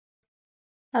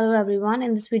Hello everyone,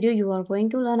 in this video you are going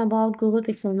to learn about Google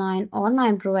Pixel 9 or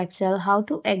 9 Pro XL, how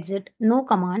to exit no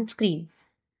command screen.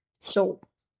 So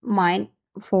my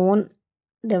phone,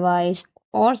 device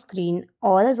or screen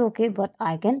all is okay, but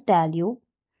I can tell you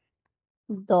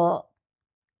the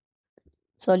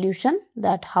solution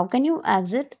that how can you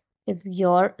exit if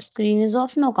your screen is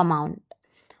of no command.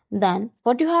 Then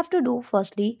what you have to do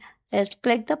firstly is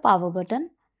click the power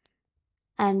button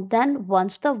and then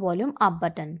once the volume up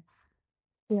button.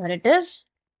 Here it is.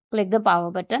 Click the power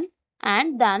button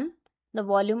and then the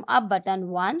volume up button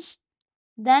once.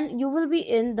 Then you will be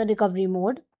in the recovery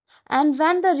mode. And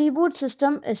when the reboot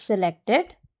system is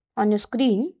selected on your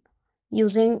screen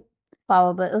using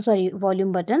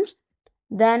volume buttons,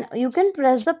 then you can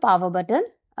press the power button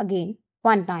again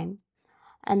one time.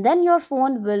 And then your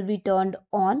phone will be turned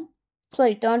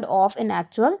off in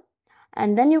actual.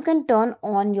 And then you can turn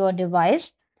on your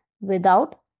device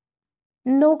without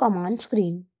no command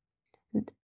screen.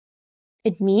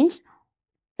 It means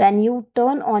when you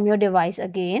turn on your device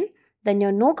again, then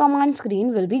your no command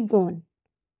screen will be gone.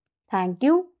 Thank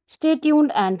you. Stay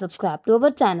tuned and subscribe to our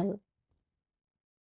channel.